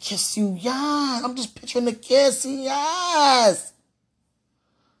want to kiss you. Yeah, I'm just picturing the kiss. Yes.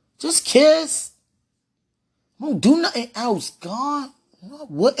 Just kiss. I won't do nothing else, God. I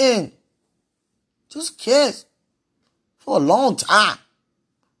wouldn't. Just kiss. For a long time.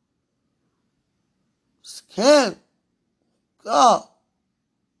 Just kiss. God.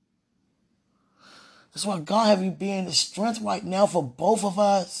 That's why God have you being the strength right now for both of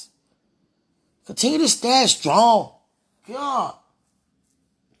us. Continue to stand strong. God.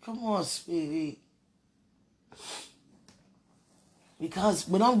 Come on, sweetie. Because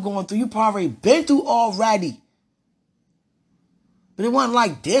what I'm going through, you probably been through already. But it wasn't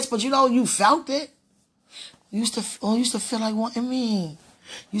like this, but you felt it. You used to feel like wanting me.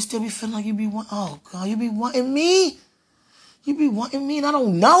 You still be feeling like you be wanting, oh God, you be wanting me? You be wanting me and I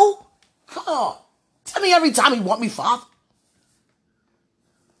don't know? God. Tell me every time you want me, Father.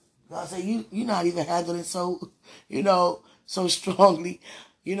 God say, you not even handling so, so strongly.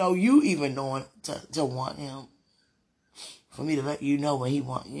 You even knowing to want him. For me to let you know when he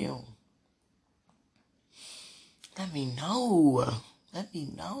want you. Let me know. Let me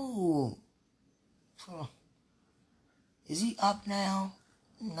know. Is he up now?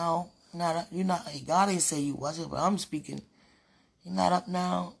 No, not up. You're not. God didn't say you wasn't, but I'm speaking. You're not up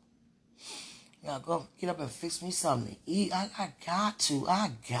now. Yeah, go get up and fix me something to eat. I got to.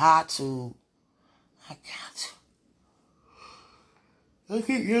 I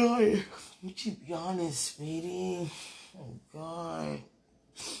keep yawning. You keep yawning, sweetie. Oh, God.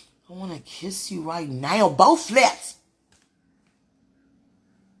 I want to kiss you right now. Both lips.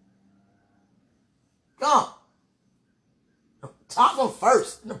 God. The top one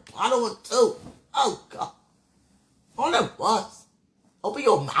first. And the bottom one too. Oh, God. All at once. Open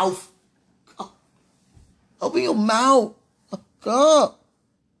your mouth. God. Open your mouth. Oh, God.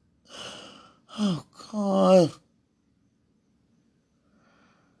 Oh, God.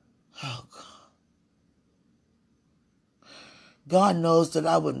 Oh, God. God knows that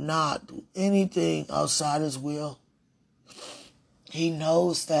I would not do anything outside his will. He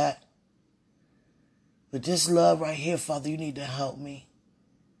knows that. But this love right here, Father, you need to help me.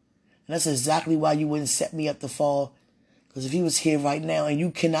 And that's exactly why you wouldn't set me up to fall. Because if he was here right now, and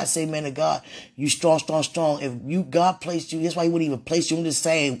you cannot say, man of God, you strong, strong, strong. If you God placed you, that's why he wouldn't even place you. I'm just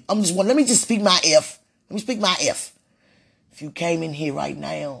saying, let me just speak my if. Let me speak my if. If you came in here right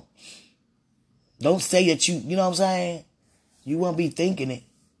now, don't say that you know what I'm saying? You won't be thinking it.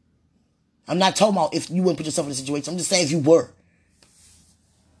 I'm not talking about if you wouldn't put yourself in a situation. I'm just saying if you were.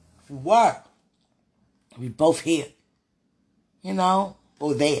 If you were. We both here. You know?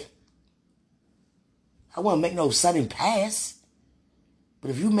 Or there. I wouldn't make no sudden pass.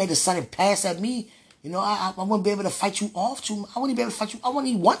 But if you made a sudden pass at me, you know, I wouldn't be able to fight you off too. I wouldn't be able to fight you. I wouldn't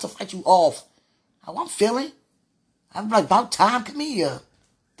even want to fight you off. How I'm feeling. I'm like, about time. Come here.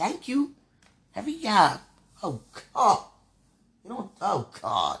 Thank you. Every year. Oh, God. You know, oh,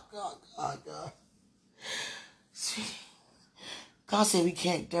 God. God. See, God said we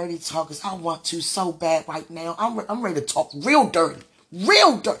can't dirty talk because I want to so bad right now. I'm ready to talk real dirty.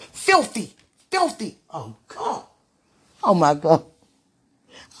 Real dirty. Filthy. Filthy. Oh, God. Oh, my God.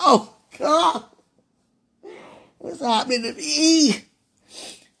 Oh, God. What's happening to me?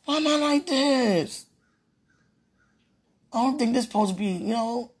 Why am I like this? I don't think this supposed to be, you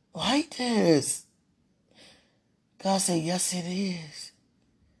know, like this. God said, yes, it is.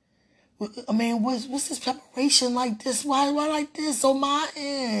 I mean, what's this preparation like this? Why like this on my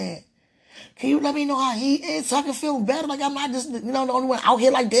end? Can you let me know how he is so I can feel better? Like I'm not just, you know, the only one out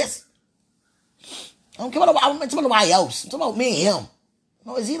here like this. I don't care about nobody else. I'm talking about me and him.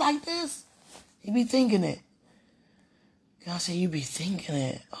 You know, is he like this? He be thinking it. God said, you be thinking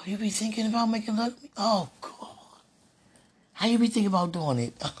it. Oh, you be thinking about making love to me? Oh, God. How you be thinking about doing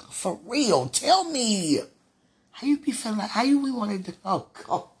it? For real, tell me. How you be feeling like, how you be wanting to, oh,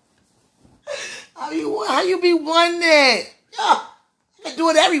 God. How you be wanting it? Yeah, I can do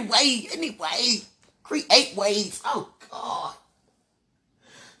it every way, anyway. Create ways. Oh, God.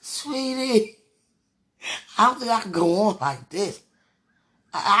 Sweetie, I don't think I can go on like this.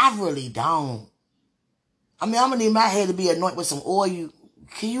 I really don't. I mean, I'm going to need my head to be anointed with some oil.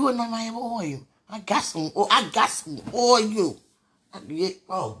 Can you anoint my head with oil? I got some oil.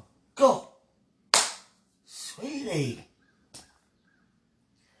 Oh, God. Sweetie.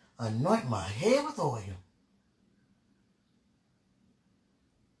 Anoint my head with oil.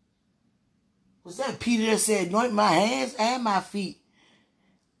 Was that Peter that said, anoint my hands and my feet?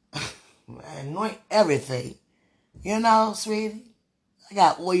 Anoint everything. You know, sweetie? I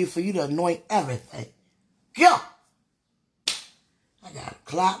got oil for you to anoint everything. Go! I got to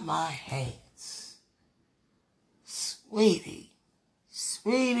clap my hands. Sweetie.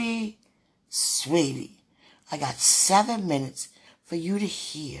 I got 7 minutes for you to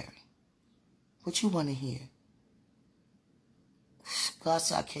hear what you want to hear. God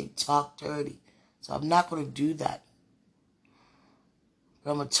said I can't talk dirty, so I'm not going to do that.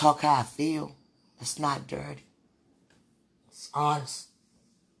 But I'm going to talk how I feel. It's not dirty. It's honest.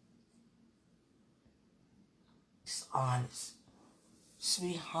 It's honest.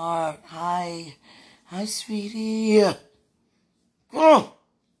 Sweetheart, hi. Hi, sweetie. Go.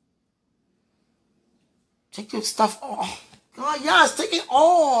 Take your stuff off. God, yes, take it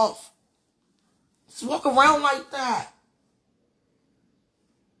off. Just walk around like that.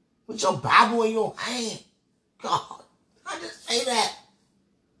 With your Bible in your hand. God, I just say that.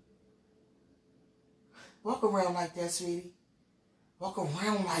 Walk around like that, sweetie. Walk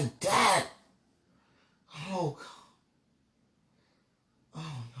around like that. Oh, God.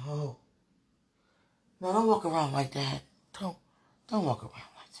 Oh, no. No, don't walk around like that. Don't walk around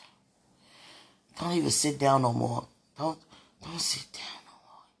like that. Don't even sit down no more. Don't sit down no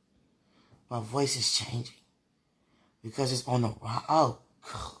more. My voice is changing. Because it's on the rock. Oh,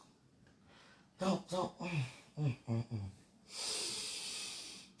 God. Don't.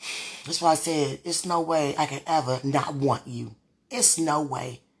 That's why I said, it's no way I can ever not want you. It's no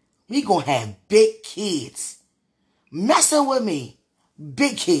way. We gonna have big kids. Messing with me.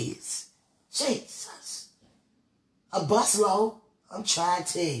 Big kids. Jesus. A busload. I'm trying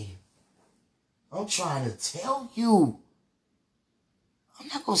to tell you. I'm trying to tell you. I'm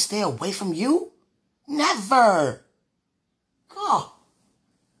not gonna stay away from you. Never. God.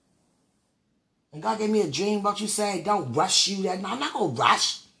 And God gave me a dream about you saying, don't rush you. No, I'm not gonna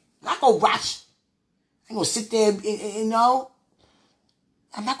rush. I'm not gonna rush. I'm gonna sit there and you know.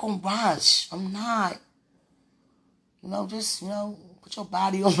 I'm not gonna rush. I'm not. You know, just, you know, Put your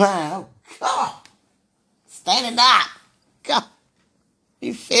body on mine. Oh, God. Standing up. God.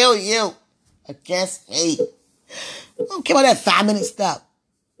 We feel you. Against me. I don't care about that 5-minute stuff.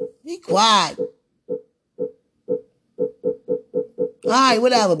 Be quiet. All right,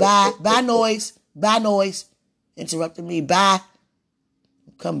 whatever. Bye. Bye, noise. Bye, noise. Interrupting me. Bye.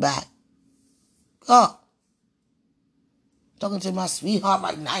 Come back. Oh. Talking to my sweetheart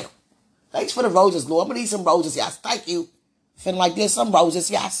right now. Thanks for the roses, Lord. I'm going to need some roses, yes. Thank you. Feeling like there's some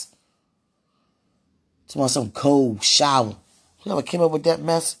roses, yes. Just want some cold shower. Whoever came up with that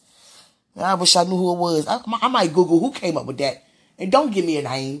mess, I wish I knew who it was. I might Google who came up with that. And don't give me a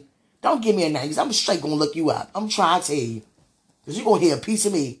name. Don't give me a name, because I'm straight going to look you up. I'm trying to tell you. Because you're going to hear a piece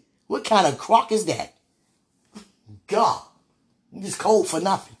of me. What kind of crock is that? God. You just cold for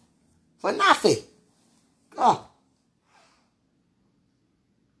nothing. For nothing. God.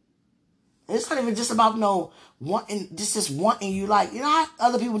 It's not even just about wanting, just wanting you, like, you know how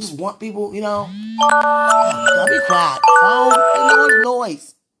other people just want people, you know? Oh, God, be quiet. Phone,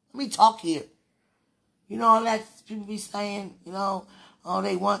 noise. Let me talk here. You know all that people be saying, you know, oh,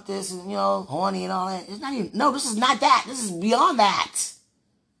 they want this and, you know, horny and all that. It's not even, no, this is not that. This is beyond that.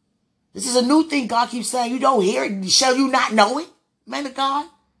 This is a new thing God keeps saying. You don't hear it. Shall you not know it, man of God?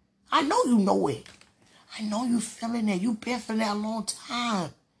 I know you know it. I know you feeling it. You've been feeling that a long time.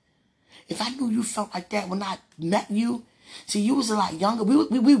 If I knew you felt like that when I met you, see, you was a lot younger.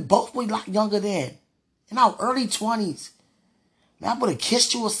 We both were a lot younger then. In our early 20s. Man, I would have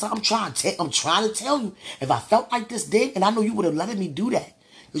kissed you or something. I'm trying to tell you. If I felt like this then, and I know you would have let me do that.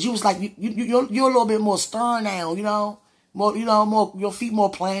 Because you was like, you're a little bit more stern now, you know? More, you know, more, your feet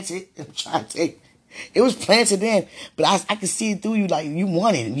more planted. I'm trying to tell you. It was planted then, but I could see it through you like you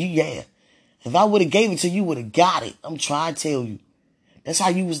wanted it. Yeah. If I would have gave it to you, you would have got it. I'm trying to tell you. That's how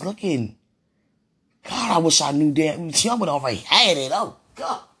you was looking. God, I wish I knew that. See, I would have already had it. Oh,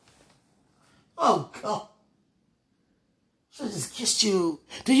 God. Oh, God. So I just kissed you.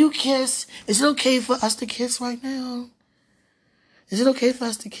 Do you kiss? Is it okay for us to kiss right now? Is it okay for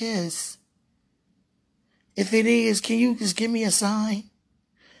us to kiss? If it is, can you just give me a sign?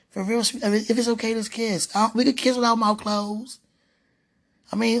 For real, if it's okay to kiss. We could kiss without mouth closed.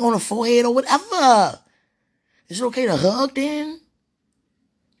 I mean, on the forehead or whatever. Is it okay to hug then?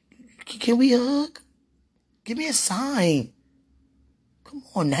 Can we hug? Give me a sign. Come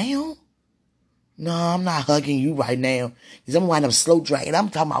on now. No, I'm not hugging you right now. Because I'm wind up slow dragging. I'm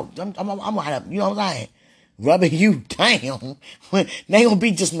talking about, I'm wind up, you know what I'm saying? Rubbing you down. There ain't gonna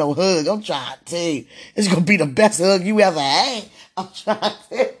be just no hug. I'm trying to tell you. It's gonna be the best hug you ever had. I'm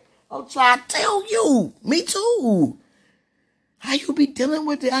trying to tell you. Me too. How you be dealing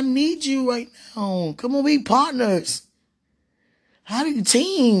with it? I need you right now. Come on, be partners. How do you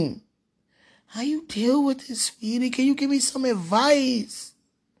team? How you deal with this, sweetie? Can you give me some advice?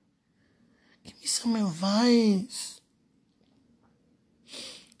 Give me some advice.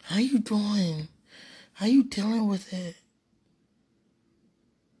 How you doing? How you dealing with it?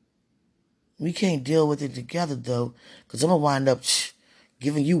 We can't deal with it together, though, because I'm going to wind up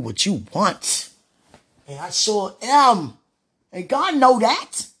giving you what you want. And I sure am. And God know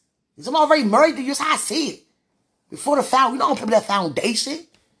that. Because I'm already married to you. That's how I see it. Before the foundation, you know I don't play with that foundation.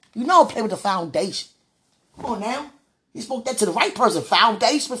 You know I don't play with the foundation. Come on now. You spoke that to the right person.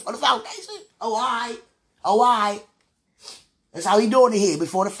 Foundation before the foundation? Oh, all right. Oh, all right. That's how he doing it here,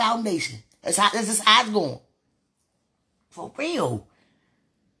 before the foundation. That's just how it's going. For real.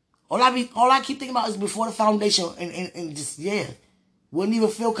 All I keep thinking about is before the foundation and just, yeah. Wouldn't even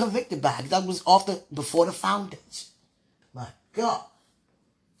feel convicted by it. That was before the foundation. My God.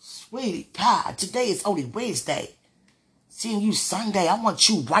 Sweetie pie. Today is only Wednesday. Seeing you Sunday. I want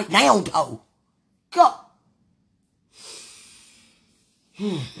you right now, though. Go.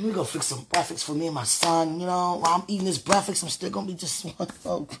 Let me go fix some breakfast for me and my son. You know, while I'm eating this breakfast, I'm still going to be just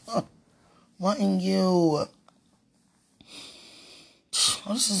wanting you.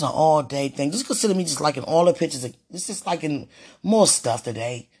 Oh, this is an all-day thing. Just consider me just liking all the pictures. This is liking more stuff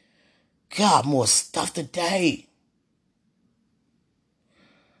today. God, more stuff today.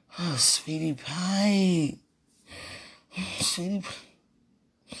 Oh, sweetie pie. Sweetie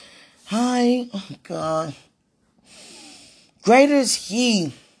pie. Hi. Oh, God. Greater is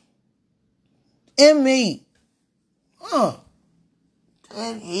he in me.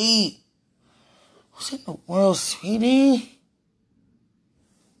 Than he. What's in the world, sweetie?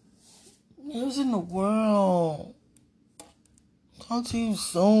 What's in the world? Talk to you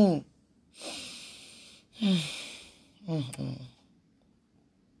soon.